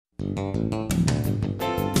Time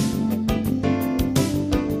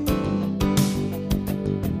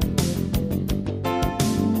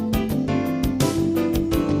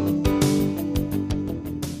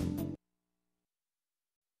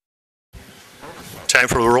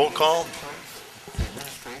for the roll call.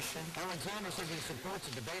 Alexander says he supports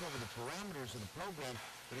a debate over the parameters of the program,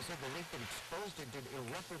 but he said the leak that exposed it did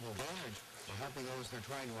irreparable damage. We're helping those they're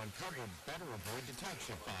trying to uncover better avoid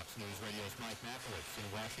detection. Fox News Radio's Mike Matowitz in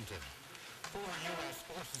Washington. 4 U.S.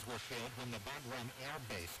 forces were killed when the Bagram Air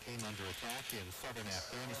Base came under attack in southern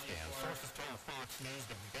Afghanistan. Sources told Fox News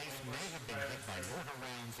the base may have been hit by mortar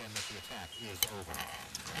rounds and that the attack is over.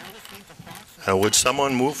 Would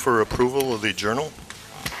someone move for approval of the journal?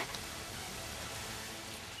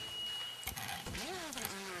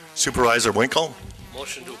 Supervisor Winkle?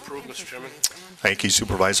 Motion to approve, Mr. Chairman. Thank you,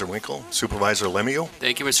 Supervisor Winkle. Supervisor Lemieux?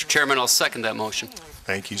 Thank you, Mr. Chairman. I'll second that motion.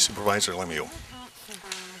 Thank you, Supervisor Lemieux.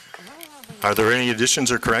 Are there any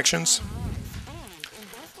additions or corrections?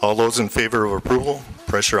 All those in favor of approval,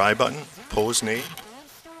 press your aye button. Opposed, nay.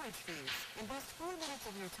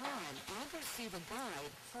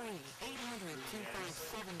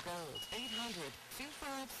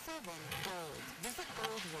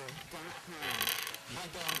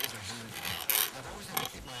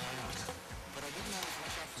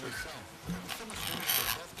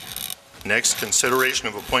 Next, consideration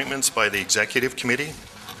of appointments by the Executive Committee.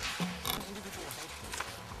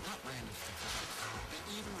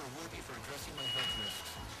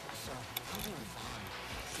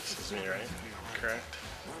 This is me, right? Correct?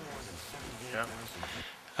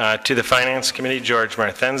 Yeah. To the Finance Committee, George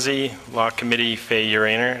Marthenzi. Law Committee, Faye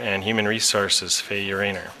Urainer. And Human Resources, Faye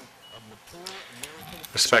Urainer.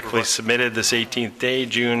 Respectfully submitted this 18th day,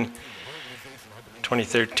 June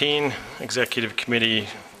 2013. Executive Committee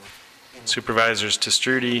Supervisors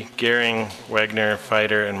Testrudy, Gehring, Wagner,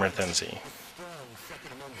 Fighter, and Marthenzi.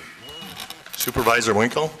 Supervisor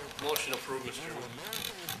Winkle? Motion approved, Mr. Chairman.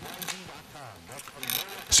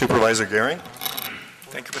 Supervisor Gehring?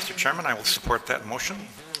 Thank you, Mr. Chairman. I will support that motion.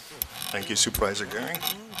 Thank you, Supervisor Gehring.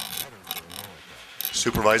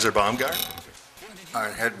 Supervisor Baumgart? I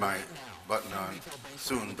had my button on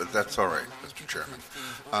soon, but that's all right, Mr. Chairman.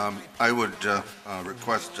 I would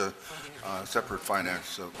request a separate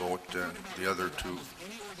finance vote. The other two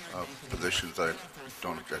positions I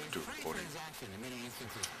don't object to voting.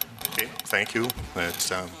 Okay, thank you.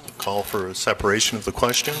 Let's call for a separation of the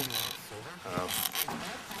question.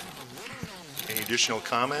 Any additional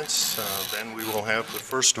comments? Then we will have the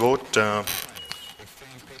first vote.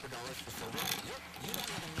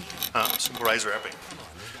 Supervisor Epping.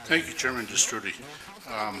 Thank you, Chairman Testrudy.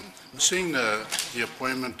 Seeing the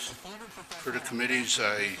appointment for the committees,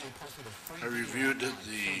 I reviewed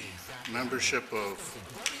the membership of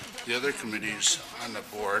the other committees on the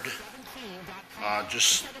board.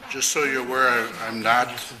 Just so you're aware, I'm not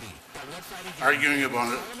arguing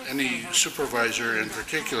about any supervisor in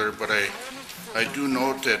particular, but I do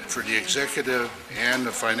note that for the executive and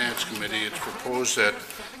the finance committee, it's proposed that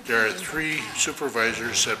there are 3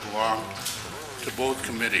 supervisors that belong to both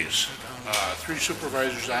committees. 3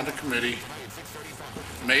 supervisors on the committee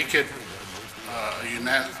make it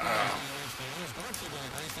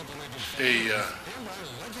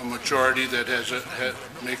a majority that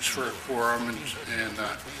makes for a quorum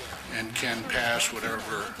and can pass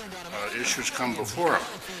whatever issues come before them.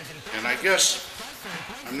 And I guess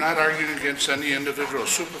I'm not arguing against any individual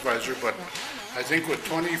supervisor, but I think with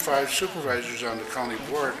 25 supervisors on the county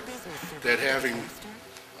board, that having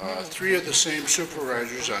 3 of the same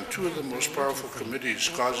supervisors on 2 of the most powerful committees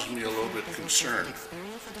causes me a little bit concerned.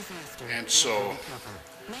 And so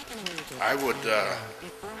I would,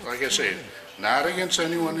 like I say, not against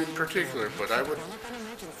anyone in particular, but I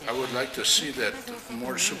would like to see that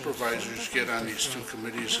more supervisors get on these 2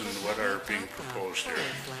 committees than what are being proposed here.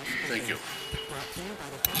 Thank you.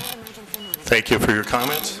 Thank you for your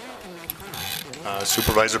comments.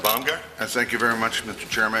 Supervisor Baumgart? Thank you very much, Mr.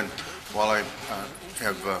 Chairman. While I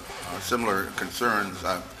have similar concerns,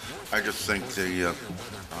 I just think the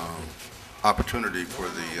opportunity for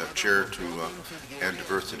the chair to add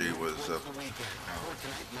diversity was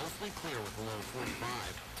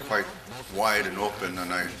quite wide and open,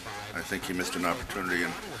 and I think he missed an opportunity,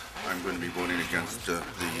 and I'm going to be voting against the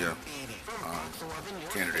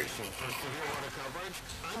candidate.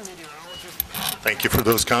 Thank you for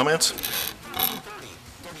those comments.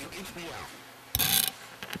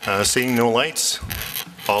 Seeing no lights,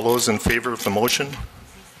 all those in favor of the motion?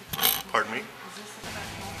 Pardon me?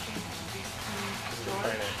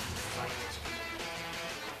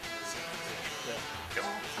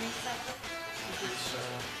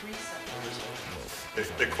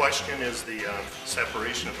 The question is the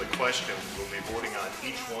separation of the question. We'll be voting on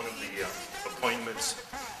each one of the appointments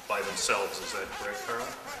by themselves. Is that correct, Carl?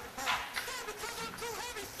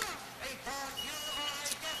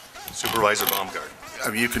 Supervisor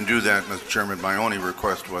Baumgart. You can do that, Mr. Chairman. My only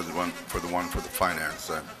request was the one for the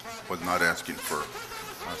finance. I was not asking for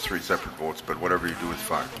 3 separate votes, but whatever you do is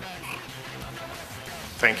fine.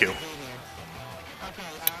 Thank you.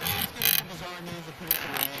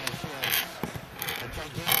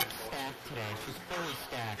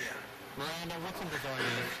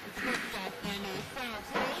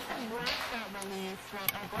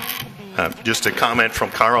 Just a comment from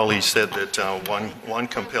Carl. He said that one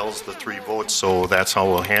compels the 3 votes, so that's how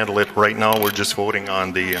we'll handle it. Right now, we're just voting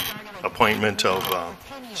on the appointment of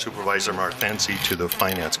Supervisor Marthensi to the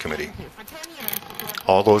Finance Committee.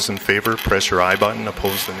 All those in favor, press your aye button.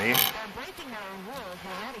 Opposed, the nay.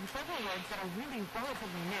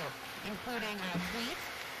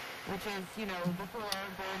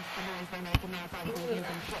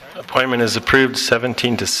 Appointment is approved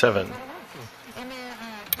 17-7.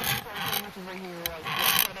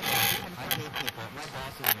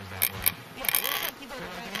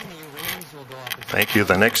 Thank you.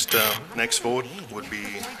 The next vote would be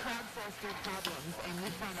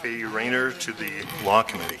Faye Rayner to the Law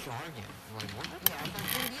Committee.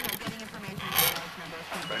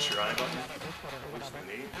 Press your aye button. Opposed, the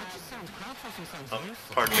nay.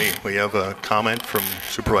 Pardon me. We have a comment from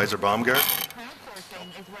Supervisor Baumgart.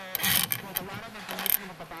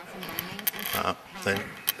 Then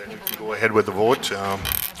we can go ahead with the vote.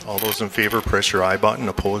 All those in favor, press your aye button.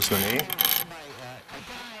 Opposed, the nay.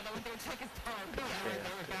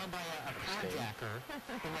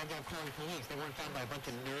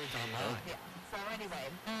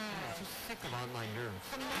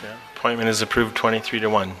 Appointment is approved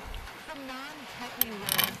 23-1.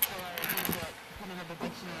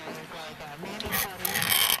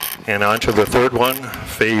 And on to the third one,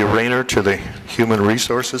 Faye Rayner to the Human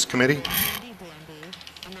Resources Committee.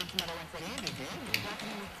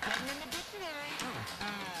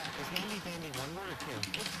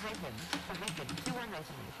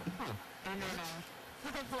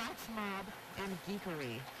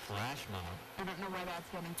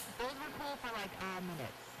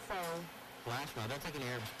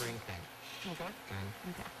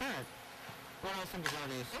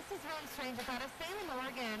 This is really strange. It's out of Salem,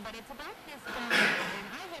 Oregon, but it's about this guy, and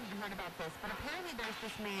I hadn't heard about this, but apparently there's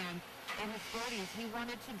this man in his 40s. He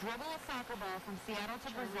wanted to dribble a soccer ball from Seattle to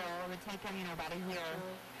Brazil. It would take him, about a year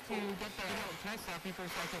to get there. Can I stop you for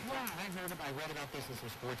a second? Yeah. I read about this in some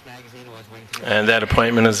sports magazine. I was waiting to... And that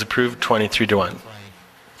appointment is approved 23-1.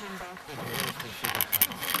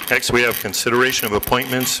 Next, we have consideration of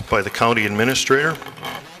appointments by the County Administrator.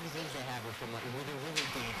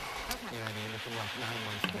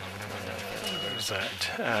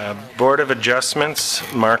 Board of Adjustments,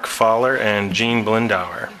 Mark Fowler and Jean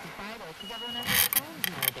Blindauer.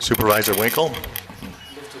 Supervisor Winkle.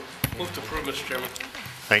 Move to approve, Mr. Chairman.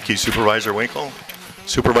 Thank you, Supervisor Winkle.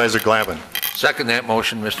 Supervisor Glavin. Second that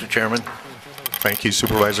motion, Mr. Chairman. Thank you,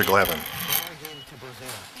 Supervisor Glavin.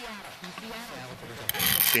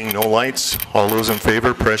 Seeing no lights, all those in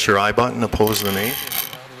favor, press your aye button. Opposed, the nay.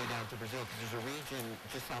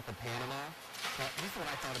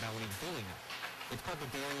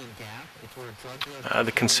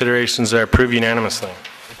 The considerations are approved unanimously.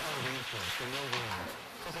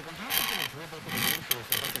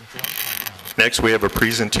 Next, we have a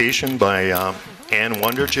presentation by Ann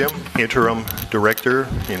Wonderjim, Interim Director,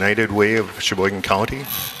 United Way of Sheboygan County.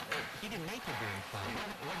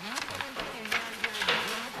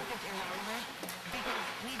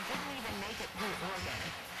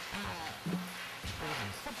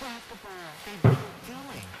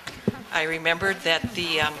 I remembered that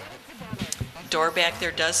the door back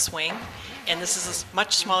there does swing, and this is a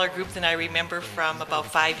much smaller group than I remember from about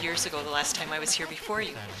 5 years ago, the last time I was here before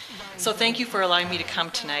you. So thank you for allowing me to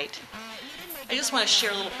come tonight. I just want to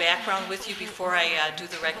share a little background with you before I do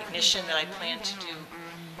the recognition that I plan to do.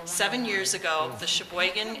 7 years ago, the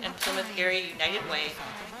Sheboygan and Plymouth Area United Way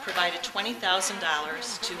provided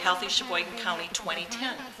 $20,000 to Healthy Sheboygan County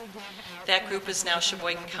 2010. That group is now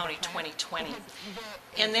Sheboygan County 2020.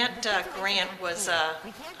 And that grant was,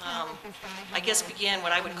 I guess, began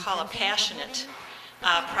what I would call a passionate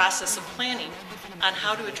process of planning on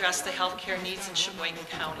how to address the health care needs in Sheboygan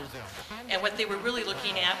County. And what they were really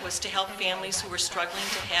looking at was to help families who were struggling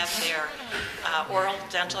to have their oral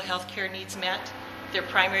dental health care needs met, their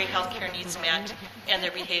primary health care needs met, and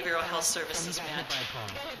their behavioral health services met.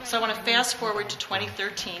 So I want to fast forward to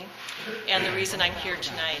 2013 and the reason I'm here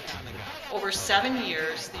tonight. Over 7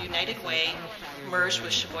 years, the United Way merged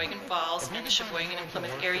with Sheboygan Falls and the Sheboygan and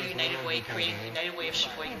Plymouth Area United Way, creating the United Way of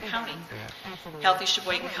Sheboygan County. Healthy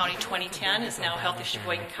Sheboygan County 2010 is now Healthy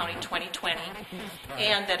Sheboygan County 2020,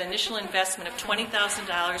 and that initial investment of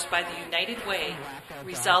 $20,000 by the United Way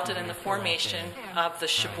resulted in the formation of the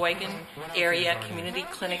Sheboygan Area Community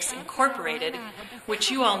Clinics Incorporated, which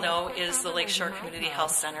you all know is the Lakeshore Community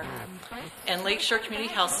Health Center. And Lakeshore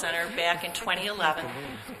Community Health Center, back in 2011,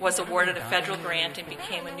 was awarded a federal grant and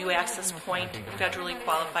became a new access point federally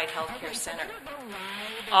qualified healthcare center.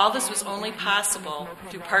 All this was only possible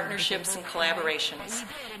through partnerships and collaborations,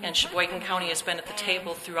 and Sheboygan County has been at the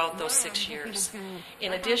table throughout those 6 years.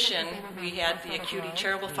 In addition, we had the Acuity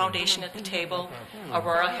Charitable Foundation at the table,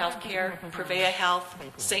 Aurora Healthcare, Prevea Health,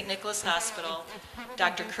 St. Nicholas Hospital,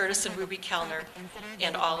 Dr. Curtis and Ruby Kellner,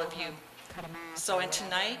 and all of you. So, and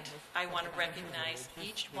tonight, I want to recognize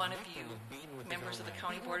each one of you, members of the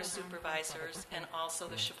County Board of Supervisors, and also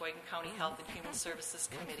the Sheboygan County Health and Human Services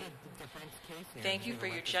Committee. Thank you for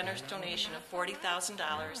your generous donation of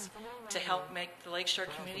 $40,000 to help make the Lakeshore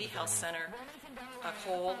Community Health Center a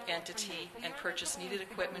whole entity and purchase needed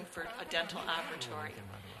equipment for a dental operatory.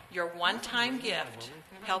 Your one-time gift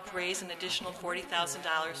helped raise an additional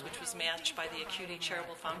 $40,000, which was matched by the Acuity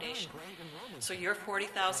Charitable Foundation. So your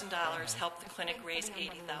 $40,000 helped the clinic raise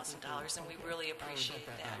 $80,000, and we really appreciate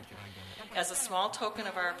that. As a small token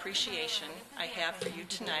of our appreciation, I have for you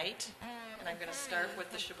tonight, and I'm going to start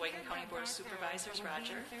with the Sheboygan County Board of Supervisors,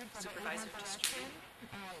 Roger, Supervisor Distributed,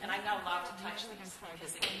 and I'm not allowed to touch these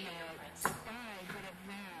because they gave me fingerprints.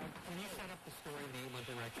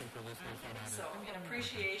 So, in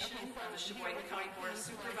appreciation of the Sheboygan County Board of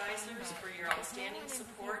Supervisors for your outstanding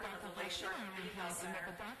support of the Lakeshore Community Health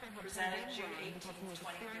Center, presented June 18,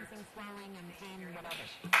 2013.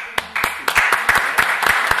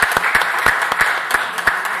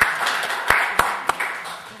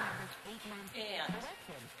 And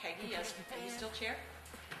Peggy, are you still chair?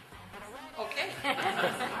 Okay.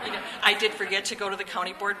 I did forget to go to the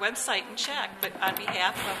county board website and check, but on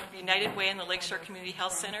behalf of United Way and the Lakeshore Community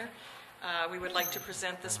Health Center, we would like to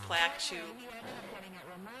present this plaque to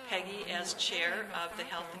Peggy as chair of the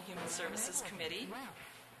Health and Human Services Committee.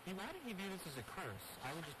 You might have viewed this as a curse.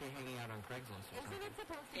 I would just be hanging out on Craigslist or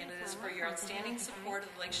something. And it is for your outstanding support of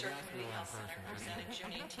the Lakeshore Community Health Center, presented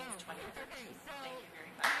June 18th, 2013. Thank you very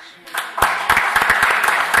much.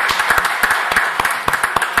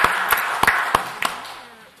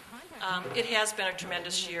 It has been a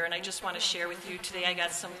tremendous year, and I just want to share with you today. I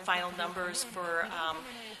got some final numbers for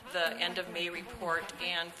the end of May report,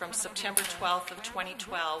 and from September 12th of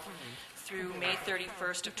 2012 through May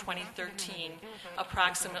 31st of 2013,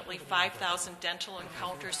 approximately 5,000 dental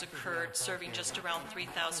encounters occurred, serving just around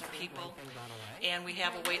 3,000 people. And we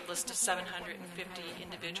have a wait list of 750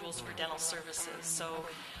 individuals for dental services. So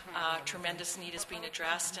tremendous need is being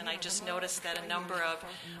addressed. And I just noticed that a number of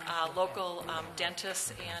local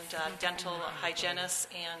dentists and dental hygienists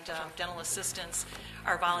and dental assistants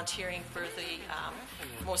are volunteering for the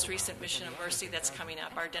most recent Mission of Mercy that's coming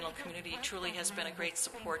up. Our dental community truly has been a great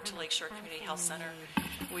support to Lakeshore Community Health Center.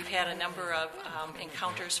 We've had a number of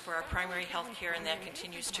encounters for our primary health care, and that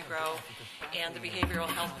continues to grow. And the behavioral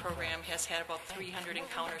health program has had about 300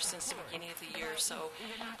 encounters since the beginning of the year. So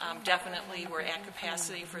definitely we're at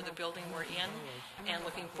capacity for the building we're in and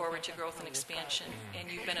looking forward to growth and expansion.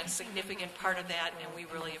 And you've been a significant part of that, and we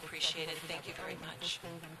really appreciate it. Thank you very much.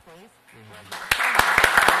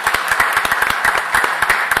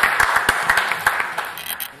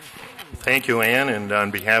 Thank you, Ann, and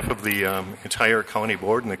on behalf of the entire county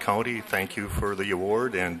board and the county, thank you for the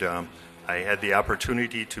award. And I had the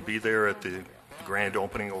opportunity to be there at the grand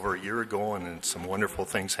opening over a year ago, and some wonderful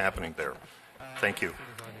things happening there. Thank you.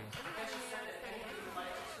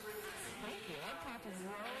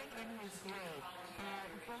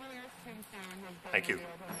 Thank you.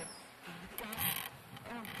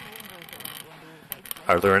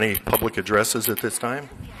 Are there any public addresses at this time?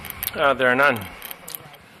 There are none.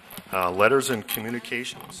 Letters and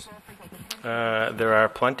communications? There are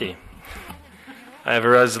plenty. I have a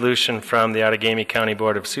resolution from the Outagamie County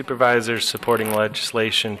Board of Supervisors supporting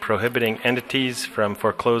legislation prohibiting entities from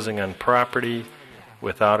foreclosing on property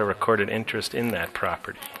without a recorded interest in that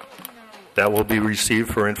property. That will be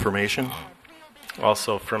received for information.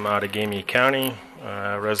 Also from Outagamie County,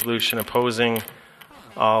 a resolution opposing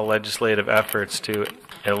all legislative efforts to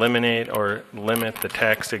eliminate or limit the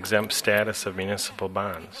tax-exempt status of municipal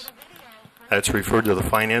bonds. That's referred to the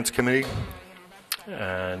Finance Committee.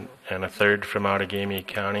 And a third from Outagamie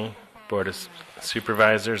County Board of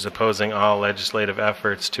Supervisors opposing all legislative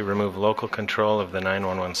efforts to remove local control of the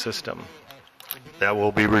 911 system. That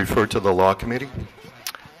will be referred to the Law Committee.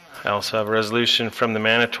 I also have a resolution from the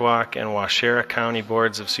Manitowoc and Waushara County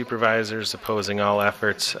Boards of Supervisors opposing all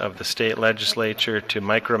efforts of the state legislature to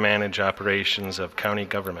micromanage operations of county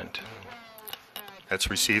government.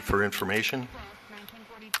 That's received for information.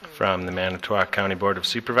 From the Manitowoc County Board of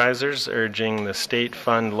Supervisors urging the state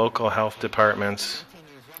fund local health departments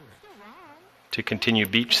to continue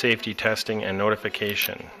beach safety testing and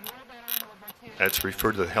notification. That's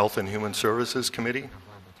referred to the Health and Human Services Committee.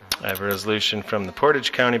 I have a resolution from the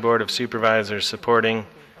Portage County Board of Supervisors supporting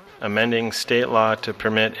amending state law to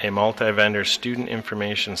permit a multi-vendor student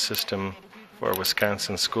information system for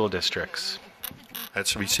Wisconsin school districts.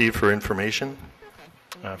 That's received for information.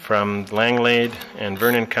 From Langlade and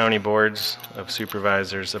Vernon County Boards of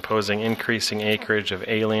Supervisors opposing increasing acreage of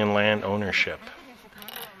alien land ownership.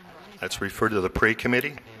 That's referred to the Prey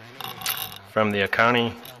Committee. From the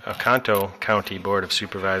Oconto County Board of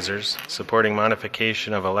Supervisors supporting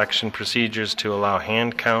modification of election procedures to allow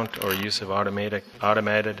hand count or use of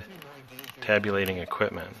automated tabulating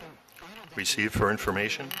equipment. Received for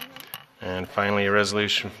information. And finally, a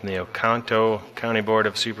resolution from the Oconto County Board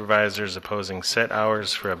of Supervisors opposing set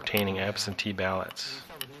hours for obtaining absentee ballots.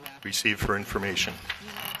 Received for information.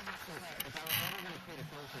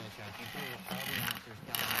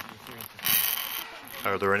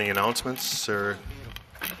 Are there any announcements, or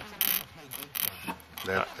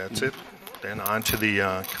that's it? Then on to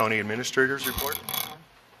the County Administrator's report.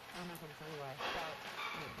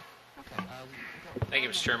 Thank you,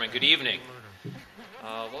 Mr. Chairman. Good evening.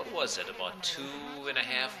 What was it, about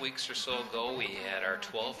 2.5 weeks or so ago, we had our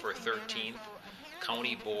 12th or 13th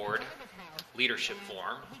County Board Leadership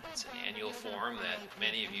Forum. It's an annual forum that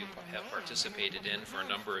many of you have participated in for a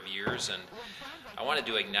number of years, and I wanted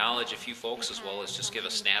to acknowledge a few folks as well as just give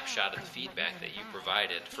a snapshot of the feedback that you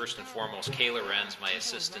provided. First and foremost, Kayla Renz, my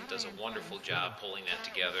assistant, does a wonderful job pulling that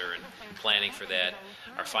together and planning for that.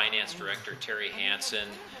 Our finance director, Terry Hansen,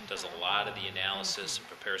 does a lot of the analysis and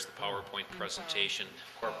prepares the PowerPoint presentation.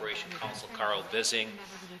 Corporation Counsel Carl Bissing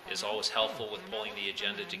is always helpful with pulling the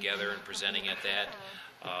agenda together and presenting at that.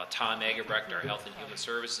 Tom Egerbrecht, our Health and Human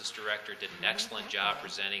Services Director, did an excellent job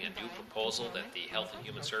presenting a new proposal that the Health and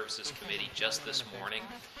Human Services Committee just this morning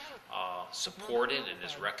supported and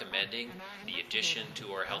is recommending the addition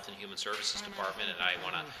to our Health and Human Services Department. And I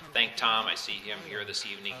want to thank Tom. I see him here this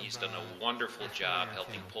evening. He's done a wonderful job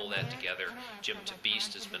helping pull that together. Jim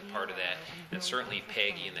Tabeast has been part of that. And certainly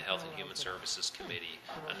Peggy and the Health and Human Services Committee,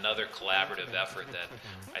 another collaborative effort that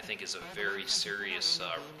I think is a very serious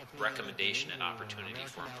recommendation and opportunity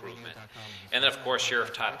for improvement. And then, of course,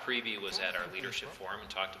 Sheriff Todd Preby was at our leadership forum and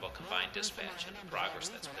talked about combined dispatch and the progress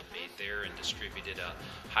that's been made there, and distributed a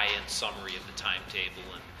high-end summary of the timetable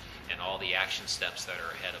and all the action steps that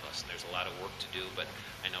are ahead of us. And there's a lot of work to do, but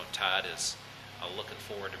I know Todd is looking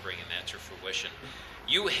forward to bringing that to fruition.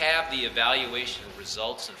 You have the evaluation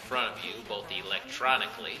results in front of you, both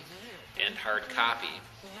electronically and hard copy.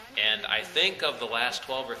 And I think of the last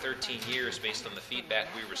 12 or 13 years, based on the feedback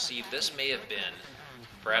we received, this may have been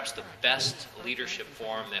perhaps the best leadership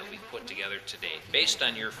forum that we've put together to date, based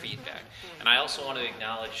on your feedback. And I also want to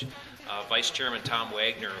acknowledge Vice Chairman Tom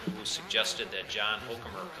Wagner, who suggested that John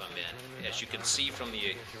Hokemer come in. As you can see from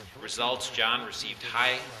the results, John received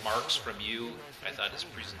high marks from you. I thought his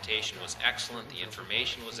presentation was excellent, the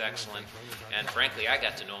information was excellent, and frankly, I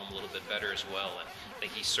got to know him a little bit better as well, and I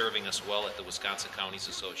think he's serving us well at the Wisconsin Counties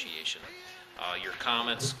Association. Your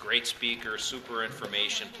comments, great speaker, super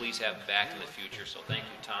information. Please have him back in the future. So thank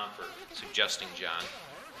you, Tom, for suggesting John.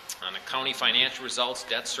 On the county financial results,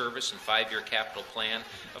 debt service, and 5-year capital plan,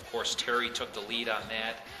 of course, Terry took the lead on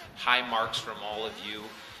that. High marks from all of you.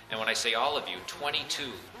 And when I say all of you, 22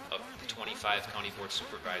 of the 25 county board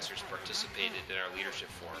supervisors participated in our leadership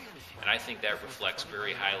forum. And I think that reflects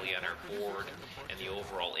very highly on our board and the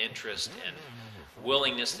overall interest and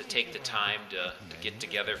willingness to take the time to get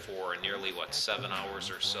together for nearly, 7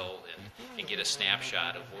 hours or so and get a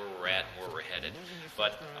snapshot of where we're at and where we're headed.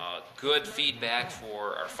 But good feedback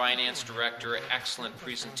for our finance director, excellent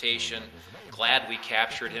presentation. Glad we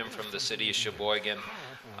captured him from the city of Sheboygan.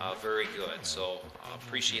 Very good. So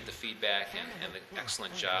appreciate the feedback and the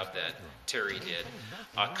excellent job that Terry did.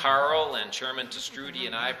 Carl and Chairman Testrudy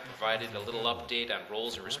and I provided a little update on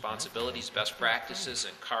roles and responsibilities, best practices,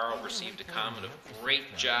 and Carl received a comment of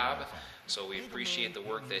great job So we appreciate the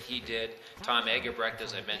work that he did. Tom Egebrecht,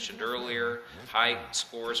 as I mentioned earlier, high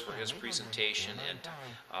scores for his presentation,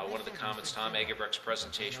 and one of the comments, Tom Egebrecht's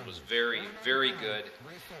presentation was very, very good,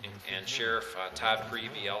 and Sheriff Todd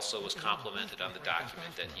Creevy also was complimented on the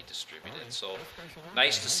document that he distributed. So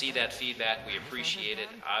nice to see that feedback. We appreciate it.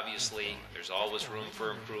 Obviously, there's always room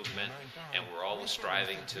for improvement, and we're always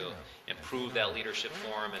striving to improve that leadership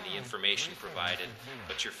forum and the information provided,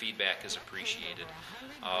 but your feedback is appreciated.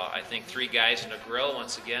 I think Three Guys and a Grill,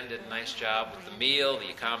 once again, did a nice job with the meal. The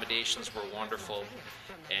accommodations were wonderful.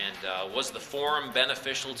 And was the forum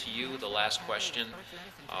beneficial to you? The last question.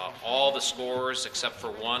 All the scores, except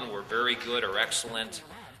for one, were very good or excellent,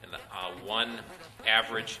 and one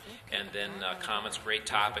average, and then comments, great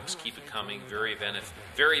topics, keep it coming, very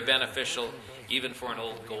beneficial, even for an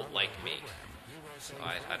old goat like me. So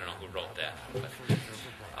I don't know who wrote that, but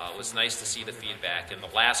it was nice to see the feedback. And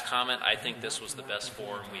the last comment, I think this was the best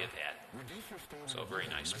forum we have had. So very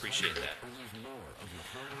nice. Appreciate that.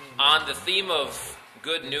 On the theme of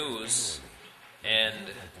good news and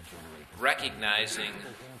recognizing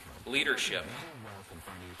leadership,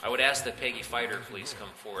 I would ask that Peggy Fighter please come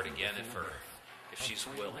forward again if she's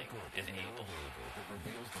willing and able.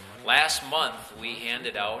 Last month, we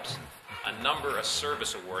handed out a number of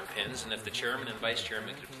service award pins, and if the chairman and vice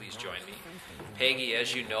chairman could please join me. Peggy,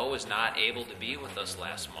 as you know, is not able to be with us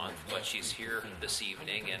last month, but she's here this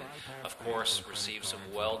evening and, of course, received some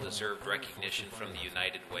well-deserved recognition from the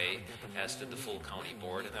United Way, as did the full county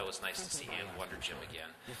board, and that was nice to see Ann Wonderjim again.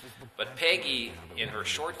 But Peggy, in her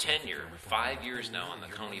short tenure, 5 years now on the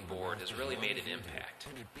county board, has really made an impact.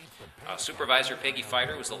 Supervisor Peggy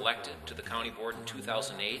Fighter was elected to the county board in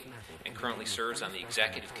 2008 and currently serves on the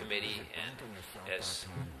executive committee and, as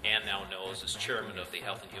Ann now knows, is chairman of the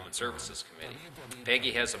Health and Human Services Committee.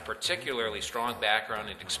 Peggy has a particularly strong background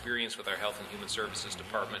and experience with our Health and Human Services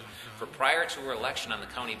Department. For prior to her election on the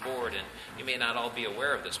county board, and you may not all be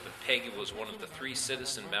aware of this, but Peggy was one of the 3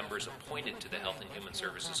 citizen members appointed to the Health and Human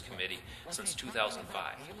Services Committee since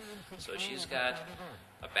 2005. So she's got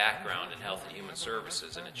a background in Health and Human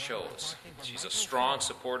Services, and it shows. She's a strong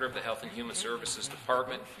supporter of the Health and Human Services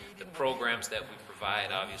Department, the programs that we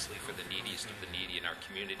provide, obviously, for the neediest of the needy in our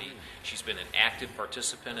community. She's been an active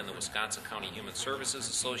participant in the Wisconsin County Human Services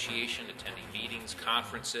Association, attending meetings,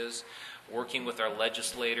 conferences, working with our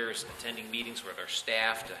legislators, attending meetings with our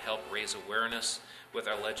staff to help raise awareness with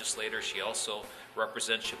our legislators. She also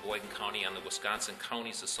represents Sheboygan County on the Wisconsin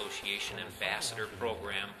Counties Association Ambassador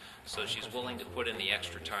Program, so she's willing to put in the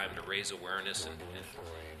extra time to raise awareness and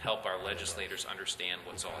help our legislators understand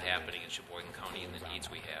what's all happening in Sheboygan County and the needs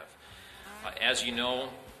we have. As you know,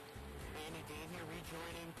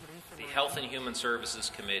 the Health and Human Services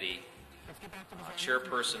Committee,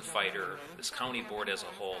 Chairperson Fighter, this county board as a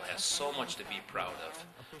whole has so much to be proud of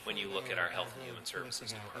when you look at our Health and Human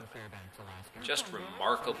Services Department. Just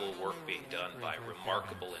remarkable work being done by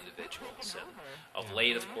remarkable individuals. And of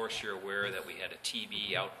late, of course, you're aware that we had a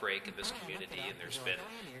TB outbreak in this community, and there's been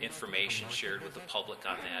information shared with the public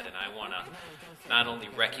on that. And I want to not only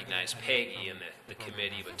recognize Peggy and the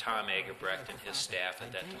committee, but Tom Egebrecht and his staff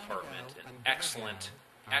at that department. An excellent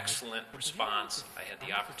response. I had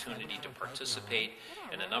the opportunity to participate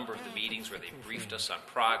in a number of the meetings where they briefed us on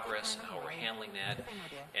progress and how we're handling that,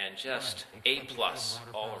 and just A+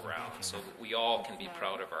 all around. So we all can be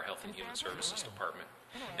proud of our Health and Human Services Department.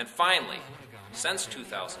 And finally, since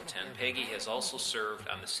 2010, Peggy has also served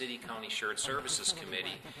on the City County Shared Services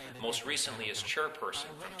Committee, most recently as chairperson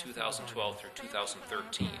from 2012 through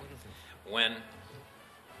 2013, when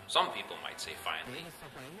some people might say finally,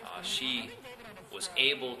 she was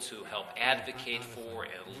able to help advocate for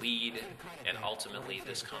and lead, and ultimately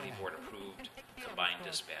this county board approved combined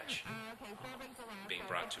dispatch being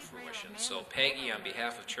brought to fruition. So Peggy, on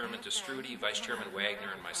behalf of Chairman Destrudy, Vice Chairman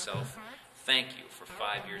Wagner, and myself, thank you for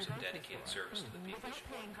 5 years of dedicated service to the people of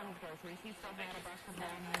Sheboygan County.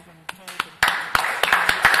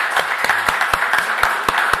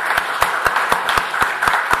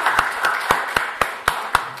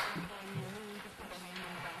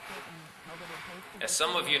 As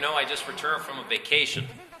some of you know, I just returned from a vacation,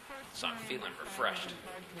 so I'm feeling refreshed.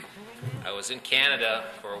 I was in Canada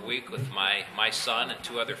for a week with my son and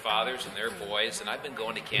 2 other fathers and their boys, and I've been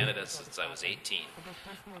going to Canada since I was 18.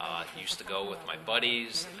 I used to go with my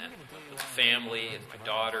buddies, and then with the family and my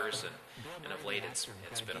daughters, and of late it's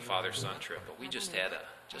been a father-son trip. But we just had a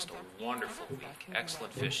wonderful week,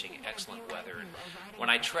 excellent fishing, excellent weather. And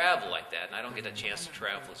when I travel like that, and I don't get a chance to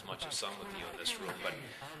travel as much as some of you in this room, but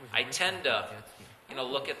I tend to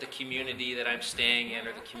look at the community that I'm staying in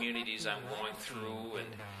or the communities I'm going through,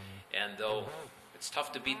 and though it's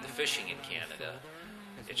tough to beat the fishing in Canada,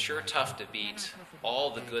 it's sure tough to beat all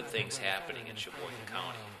the good things happening in Sheboygan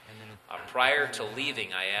County. Prior to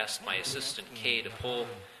leaving, I asked my assistant Kay to pull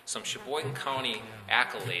some Sheboygan County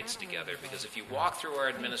accolades together, because if you walk through our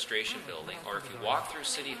administration building, or if you walk through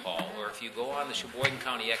City Hall, or if you go on the Sheboygan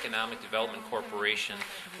County Economic Development Corporation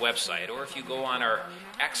website, or if you go on our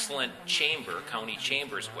excellent chamber, County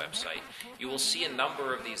Chambers website, you will see a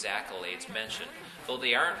number of these accolades mentioned, though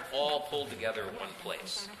they aren't all pulled together in one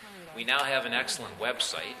place. We now have an excellent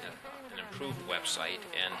website, an improved website,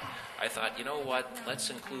 and I thought, you know what, let's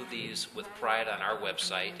include these with pride on our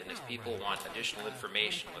website, and if people want additional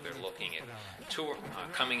information, whether they're looking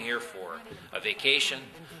at coming here for a vacation,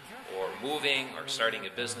 or moving, or starting a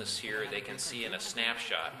business here, they can see in a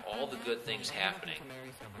snapshot all the good things happening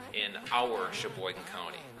in our Sheboygan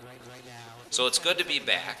County. So it's good to be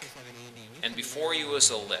back. And before you is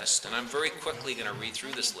a list, and I'm very quickly going to read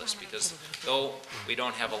through this list, because though we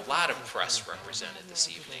don't have a lot of press represented this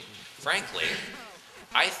evening, frankly,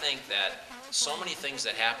 I think that so many things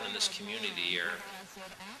that happen in this community are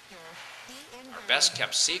best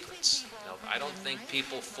kept secrets. You know, I don't think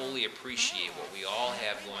people fully appreciate what we all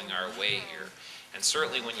have going our way here. And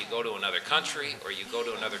certainly when you go to another country or you go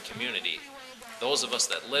to another community, those of us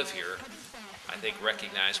that live here, I think,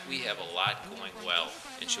 recognize we have a lot going well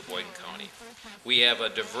in Sheboygan County. We have a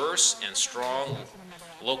diverse and strong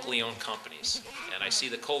locally owned companies, and I see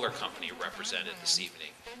the Kohler Company represented this evening.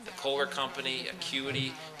 The Kohler Company,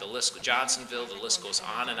 Acuity, the list, Johnsonville, the list goes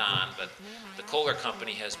on, but the Kohler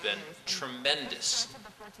Company has been tremendous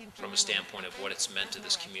from a standpoint of what it's meant to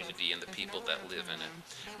this community and the people that live in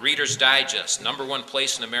it. Reader's Digest, #1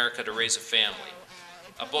 place in America to raise a family.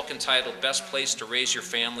 A book entitled Best Place to Raise Your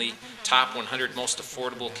Family, Top 100 Most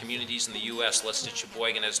Affordable Communities in the U.S. listed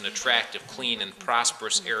Sheboygan as an attractive, clean, and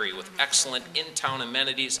prosperous area with excellent in-town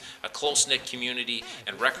amenities, a close-knit community,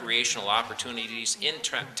 and recreational opportunities in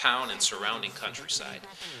town and surrounding countryside.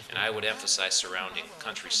 And I would emphasize surrounding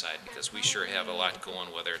countryside, because we sure have a lot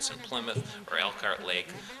going, whether it's in Plymouth or Elkhart Lake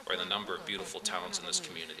or the number of beautiful towns in this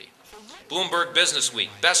community. Bloomberg Business Week,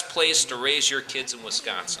 Best Place to Raise Your Kids in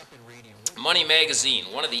Wisconsin. Money Magazine,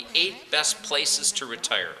 one of the 8 best places to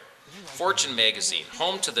retire. Fortune Magazine,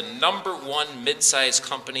 home to the #1 mid-sized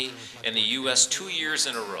company in the U.S. 2 years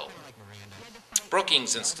in a row.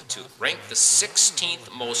 Brookings Institute, ranked the 16th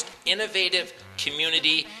most innovative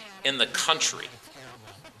community in the country.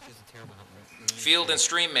 Field and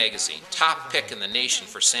Stream Magazine, top pick in the nation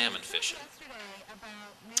for salmon fishing.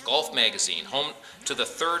 Golf Magazine, home to the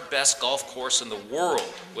 3rd best golf course in the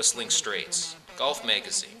world, Whistling Straits. Golf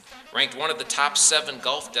Magazine, ranked one of the top 7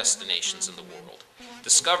 golf destinations in the world.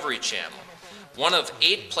 Discovery Channel, one of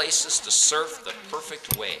 8 places to surf the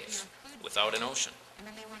perfect wave without an ocean.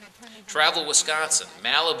 Travel Wisconsin,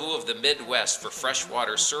 Malibu of the Midwest for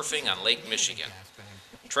freshwater surfing on Lake Michigan.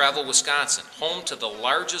 Travel Wisconsin, home to the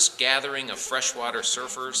largest gathering of freshwater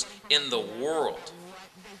surfers in the world.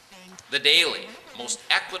 The Daily, most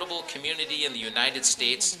equitable community in the United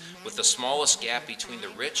States with the smallest gap between the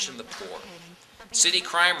rich and the poor. City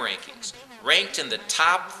Crime Rankings, ranked in the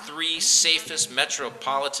top 3 safest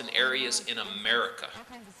metropolitan areas in America.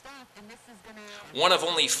 One of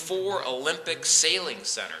only 4 Olympic sailing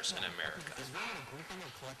centers in America.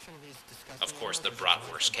 Of course, the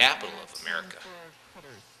bratwurst capital of America.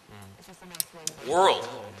 World,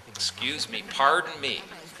 pardon me,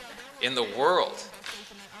 in the world,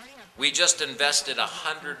 we just invested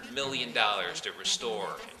 $100 million to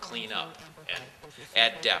restore and clean up and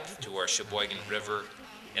add depth to our Sheboygan River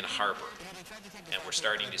and harbor. And we're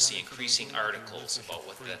starting to see increasing articles about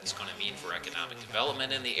what that's going to mean for economic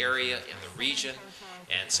development in the area, in the region,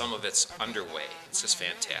 and some of it's underway. It's just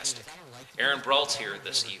fantastic. Aaron Brault's here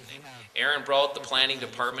this evening. Aaron Brault, the planning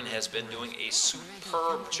department, has been doing a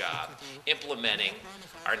superb job implementing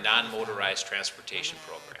our non-motorized transportation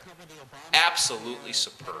program. Absolutely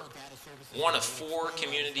superb. One of 4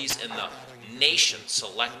 communities in the nation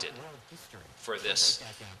selected for this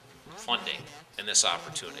funding and this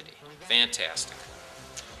opportunity. Fantastic.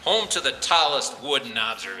 Home to the tallest wooden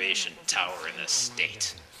observation tower in the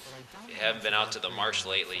state. If you haven't been out to the marsh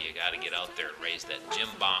lately, you got to get out there and raise that. Jim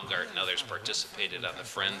Baumgart and others participated on the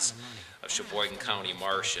Friends of Sheboygan County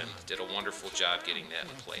Marsh and did a wonderful job getting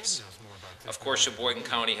that in place. Of course, Sheboygan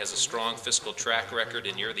County has a strong fiscal track record,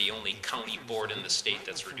 and you're the only county board in the state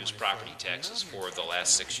that's reduced property taxes for the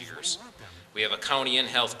last 6 years. We have a county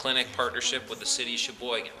in-health clinic partnership with the city of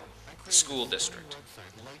Sheboygan, the school district.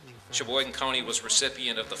 Sheboygan County was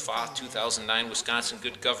recipient of the FOTH 2009 Wisconsin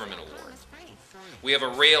Good Government Award. We have a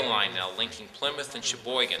rail line now linking Plymouth and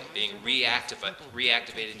Sheboygan being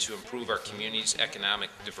reactivated to improve our community's economic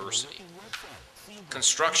diversity.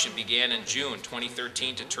 Construction began in June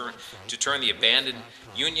 2013 to turn the abandoned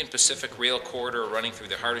Union Pacific Rail Corridor running through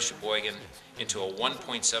the heart of Sheboygan into a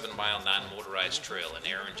 1.7-mile non-motorized trail. And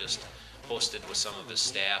Aaron just hosted with some of his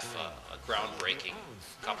staff a groundbreaking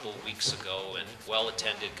a couple of weeks ago, and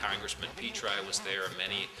well-attended. Congressman Petri was there, and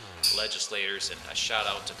many legislators, and a shout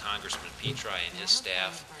out to Congressman Petri and his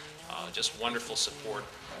staff. Just wonderful support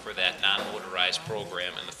for that non-motorized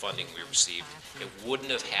program and the funding we received. It wouldn't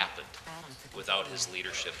have happened without his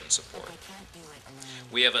leadership and support.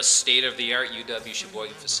 We have a state-of-the-art UW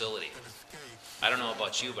Sheboygan facility. I don't know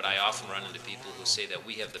about you, but I often run into people who say that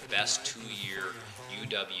we have the best two-year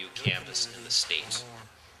UW campus in the state.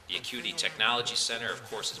 The Acuity Technology Center, of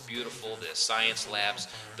course, is beautiful. The science labs,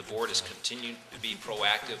 the board has continued to be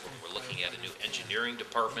proactive. We're looking at a new engineering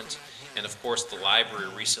department. And of course, the library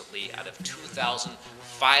recently, out of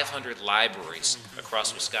 2,500 libraries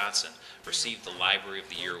across Wisconsin, received the Library of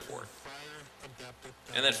the Year award.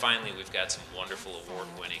 And then finally, we've got some wonderful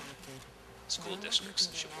award-winning school districts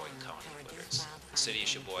in Sheboygan County, whether it's the city of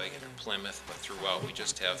Sheboygan or Plymouth, but throughout we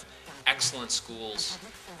just have excellent schools,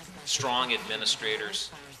 strong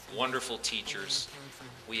administrators, wonderful teachers.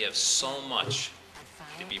 We have so much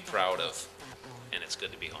to be proud of, and it's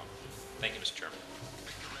good to be home. Thank you, Mr. Chairman.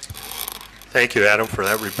 Thank you, Adam, for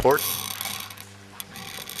that report.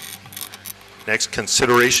 Next,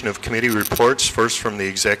 consideration of committee reports, first from the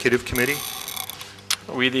Executive Committee.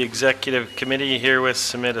 We, the Executive Committee, herewith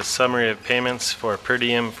submit a summary of payments for per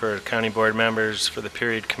diem for County Board members for the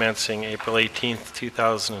period commencing April 18th,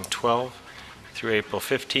 2012 through April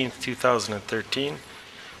 15th, 2013.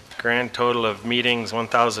 Grand total of meetings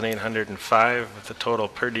 1,805, with the total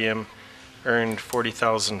per diem earned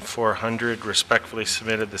 $40,400, respectfully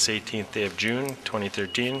submitted this 18th day of June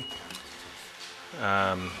 2013.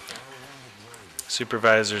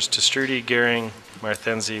 Supervisors Testrudy, Gehring,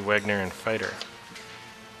 Marthenzi, Wagner, and Fighter.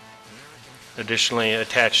 Additionally,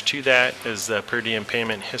 attached to that is the per diem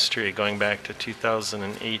payment history going back to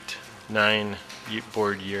 2008-9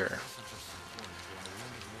 board year.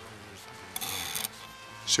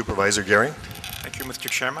 Supervisor Gehring. Thank you, Mr.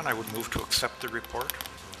 Chairman. I would move to accept the report.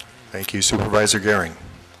 Thank you, Supervisor Gehring.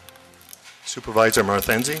 Supervisor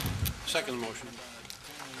Marthenzi. Second motion.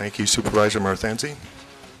 Thank you, Supervisor Marthenzi.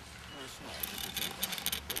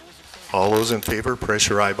 All those in favor, press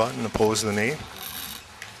your aye button. Opposed, the nay.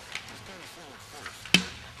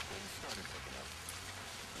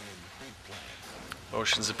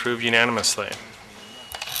 Motion's approved unanimously.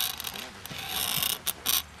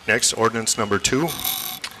 Next, ordinance number 2.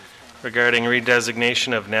 Regarding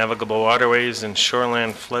redesignation of navigable waterways and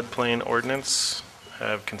shoreland floodplain ordinance, I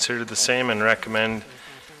have considered the same and recommend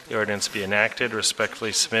the ordinance be enacted.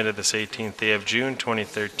 Respectfully submitted this 18th day of June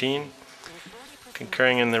 2013.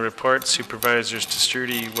 Concurring in the report, Supervisors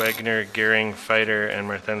Testrudy, Wagner, Gehring, Fighter, and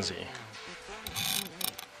Marthenzi.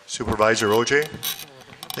 Supervisor Ojei.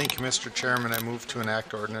 Thank you, Mr. Chairman. I move to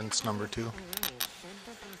enact ordinance number 2.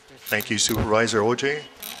 Thank you, Supervisor Ojei.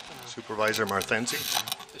 Supervisor Marthenzi.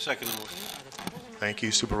 Second motion. Thank you,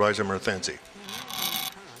 Supervisor Marthenzi.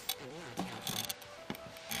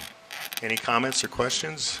 Any comments or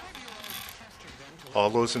questions? All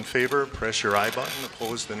those in favor, press your aye button.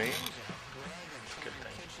 Opposed, the nay. Good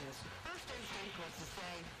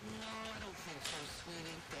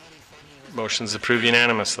thing. Motion's approved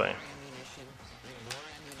unanimously.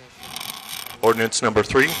 Ordinance number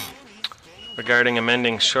 3. Regarding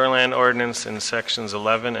amending shoreland ordinance in sections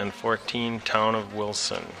 11 and 14, Town of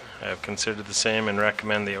Wilson. I have considered the same and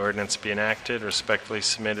recommend the ordinance be enacted. Respectfully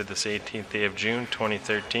submitted this 18th day of June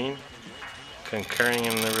 2013. Concurring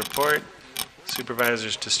in the report,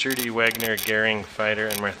 Supervisors Testrudy, Wagner, Gehring, Fighter,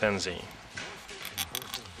 and Marthenzi.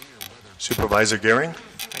 Supervisor Gehring.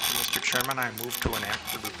 Thank you, Mr. Chairman. I move to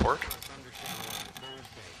enact the report.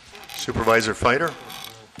 Supervisor Fighter.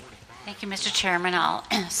 Thank you, Mr. Chairman. I'll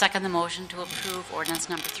second the motion to approve ordinance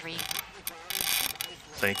number 3.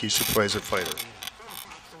 Thank you, Supervisor Fighter.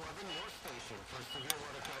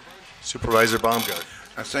 Supervisor Baumgart.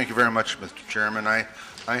 Thank you very much, Mr. Chairman. I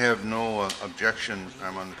have no objection.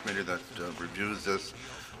 I'm on the committee that reviews this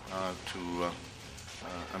to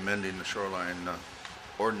amending the shoreline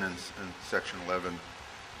ordinance in section 11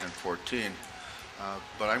 and 14.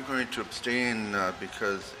 But I'm going to abstain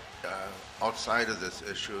because outside of this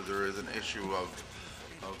issue, there is an issue of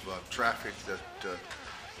traffic that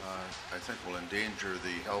I think will endanger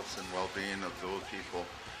the health and well-being of those people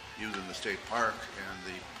using the state park, and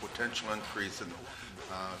the potential increase in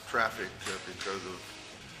traffic because of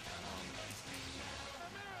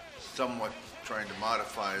somewhat trying to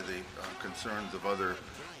modify the concerns of other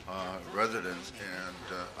residents. And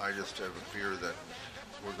I just have a fear that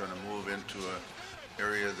we're going to move into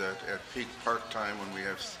area that at peak park time, when we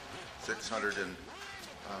have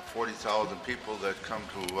 640,000 people that come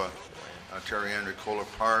to Terry Andrew Kohler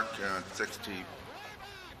Park, and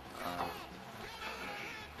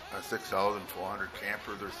 6,400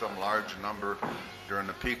 campers or some large number during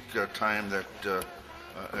the peak time, that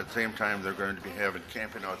at the same time they're going to be having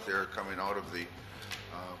camping out there coming out of the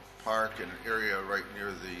park in an area right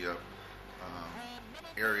near the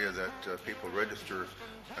area that people register,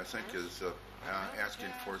 I think is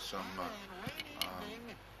asking for some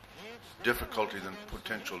difficulties and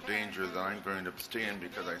potential danger, that I'm going to abstain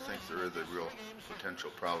because I think there is a real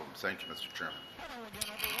potential problem. Thank you, Mr. Chairman.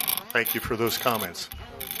 Thank you for those comments.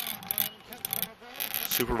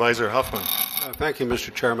 Supervisor Huffman. Thank you,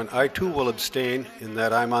 Mr. Chairman. I too will abstain in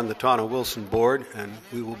that I'm on the Town of Wilson board, and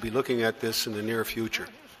we will be looking at this in the near future.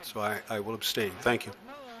 So I will abstain. Thank you.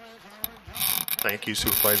 Thank you,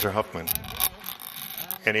 Supervisor Huffman.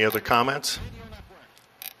 Any other comments?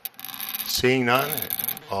 Seeing none,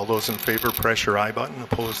 all those in favor press your aye button,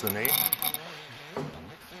 oppose the nay.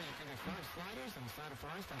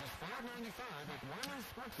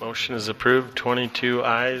 Motion is approved, 22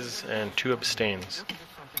 ayes and 2 abstains.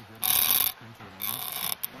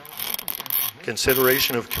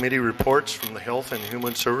 Consideration of committee reports from the Health and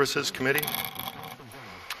Human Services Committee.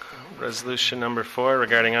 Resolution number 4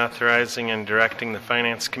 regarding authorizing and directing the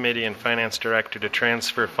Finance Committee and Finance Director to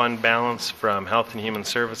transfer fund balance from Health and Human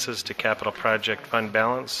Services to Capital Project Fund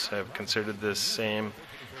Balance. I have considered this same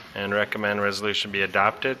and recommend resolution be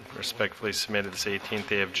adopted. Respectfully submitted this 18th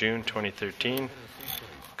day of June 2013.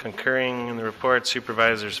 Concurring in the report,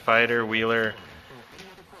 Supervisors Fider, Wheeler,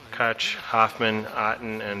 Koch, Hoffman,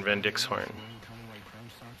 Otten, and Van Dixhorn.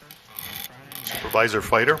 Supervisor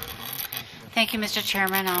Fider. Thank you, Mr.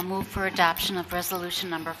 Chairman. I'll move for adoption of resolution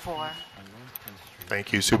number 4.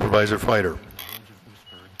 Thank you, Supervisor Fider.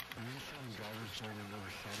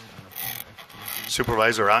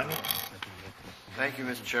 Supervisor Otten. Thank you,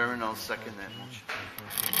 Mr. Chairman. I'll second that motion.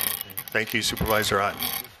 Thank you, Supervisor Otten.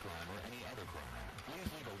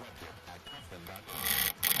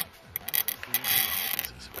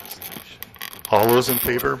 All those in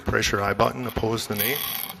favor, press your aye button, oppose the nay.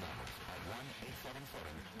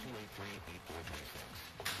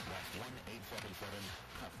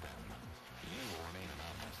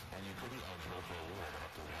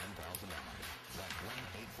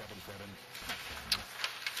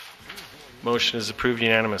 Motion is approved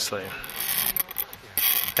unanimously.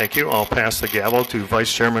 Thank you. I'll pass the gavel to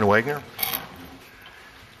Vice Chairman Wagner.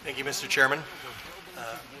 Thank you, Mr. Chairman.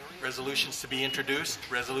 Resolutions to be introduced.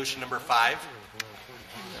 Resolution number 5.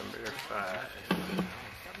 Number 5.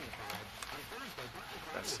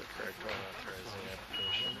 That's the correct one. Authorizing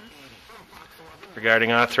application.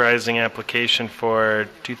 Regarding authorizing application for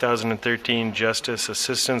 2013 Justice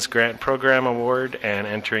Assistance Grant Program Award and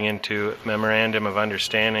entering into Memorandum of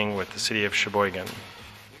Understanding with the City of Sheboygan.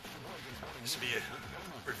 This will be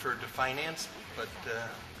referred to Finance, but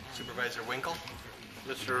Supervisor Winkle.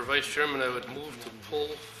 Mr. Vice Chairman, I would move to pull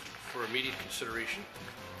for immediate consideration.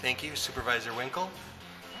 Thank you, Supervisor Winkle.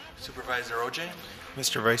 Supervisor OJ.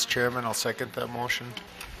 Mr. Vice Chairman, I'll second that motion.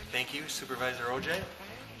 Thank you, Supervisor OJ.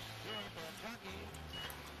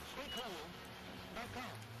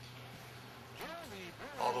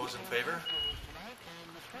 All those in favor?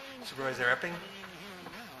 Supervisor Epping.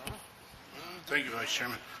 Thank you, Vice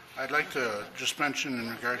Chairman. I'd like to just mention in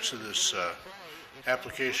regards to this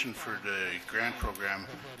application for the grant program,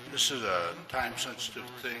 this is a time-sensitive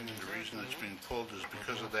thing. The reason it's being pulled is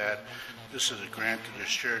because of that. This is a grant that is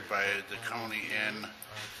shared by the county and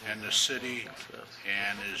the city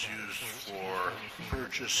and is used for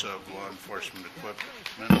purchase of law enforcement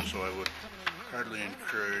equipment, so I would heartily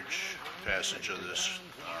encourage passage of this.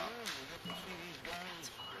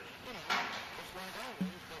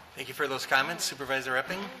 Thank you for those comments, Supervisor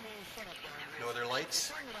Epping. No other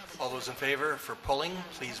lights? All those in favor for pulling,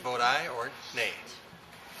 please vote aye or nay.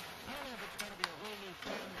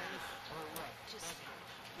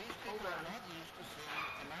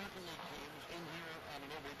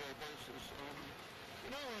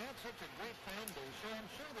 Such a great fan base, so I'm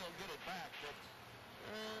sure they'll get it back, but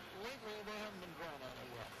lately they haven't been drawn on it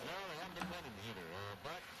well. No, they haven't been winning either,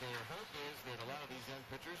 but their hope is that a lot of these young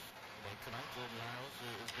pitchers, like tonight, Jordan Niles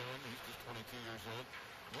is going, he's just 22 years old.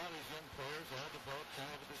 A lot of these young players all develop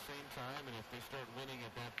kind of at the same time, and if they start winning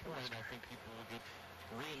at that point, I think people will get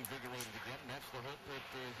reinvigorated again, and that's the hope that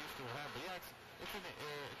Houston will have. But yeah, it's a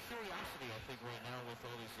curiosity, I think, right now with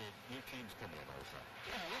all these new teams coming in all the time.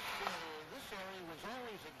 Yeah, this area was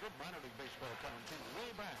always a good minor league baseball town, too,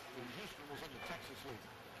 way back when Houston was in the Texas League.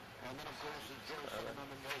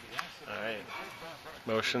 All right.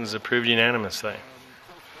 Motion's approved unanimously.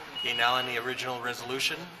 Okay, now on the original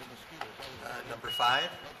resolution, number 5.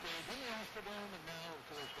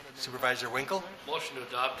 Supervisor Winkle. Motion to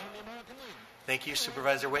adopt. Thank you,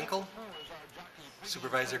 Supervisor Winkle.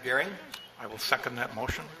 Supervisor Gehring. I will second that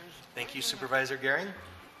motion. Thank you, Supervisor Gehring.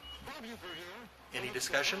 Any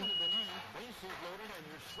discussion?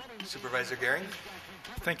 Supervisor Gehring.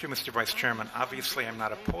 Thank you, Mr. Vice Chairman. Obviously, I'm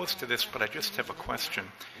not opposed to this, but I just have a question.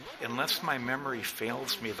 Unless my memory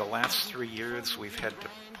fails me, the last 3 years we've had to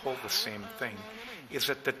pull the same thing. Is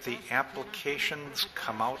it that the applications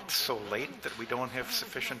come out so late that we don't have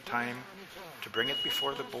sufficient time to bring it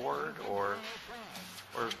before the board, or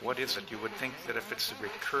what is it? You would think that if it's a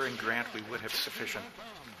recurring grant, we would have sufficient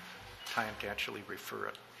time to actually refer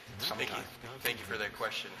it sometime. Thank you for that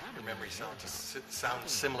question. Your memory sounds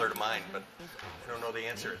similar to mine, but I don't know the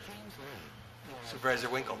answer. Supervisor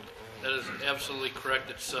Winkle. That is absolutely correct.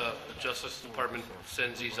 It's the Justice Department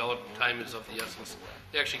sends these out. Time is of the essence.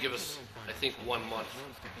 They actually give us, I think, 1 month.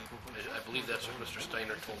 I believe that's what Mr.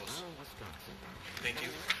 Steiner told us. Thank you.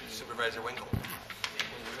 Supervisor Winkle.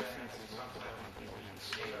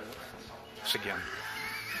 Yes, again.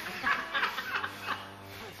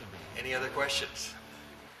 Any other questions?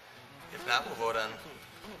 If not, we'll vote on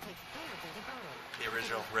the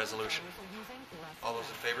original resolution. All those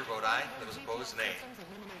in favor vote aye. Those opposed, nay.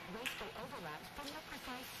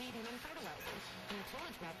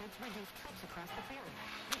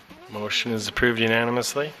 Motion is approved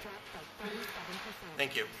unanimously.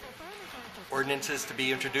 Thank you. Ordinances to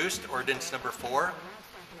be introduced. Ordinance number 4.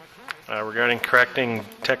 Regarding correcting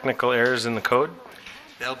technical errors in the code.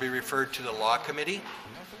 That'll be referred to the Law Committee.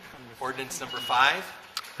 Ordinance number 5.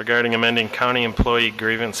 Regarding amending county employee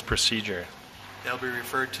grievance procedure. That'll be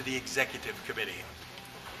referred to the Executive Committee.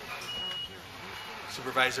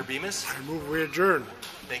 Supervisor Bemis. I move we adjourn.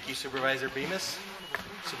 Thank you, Supervisor Bemis.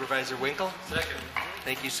 Supervisor Winkle. Second.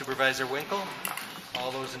 Thank you, Supervisor Winkle.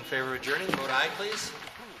 All those in favor of adjourning, vote aye, please.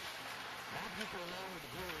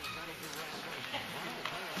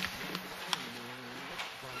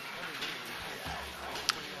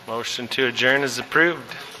 Motion to adjourn is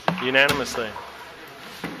approved unanimously.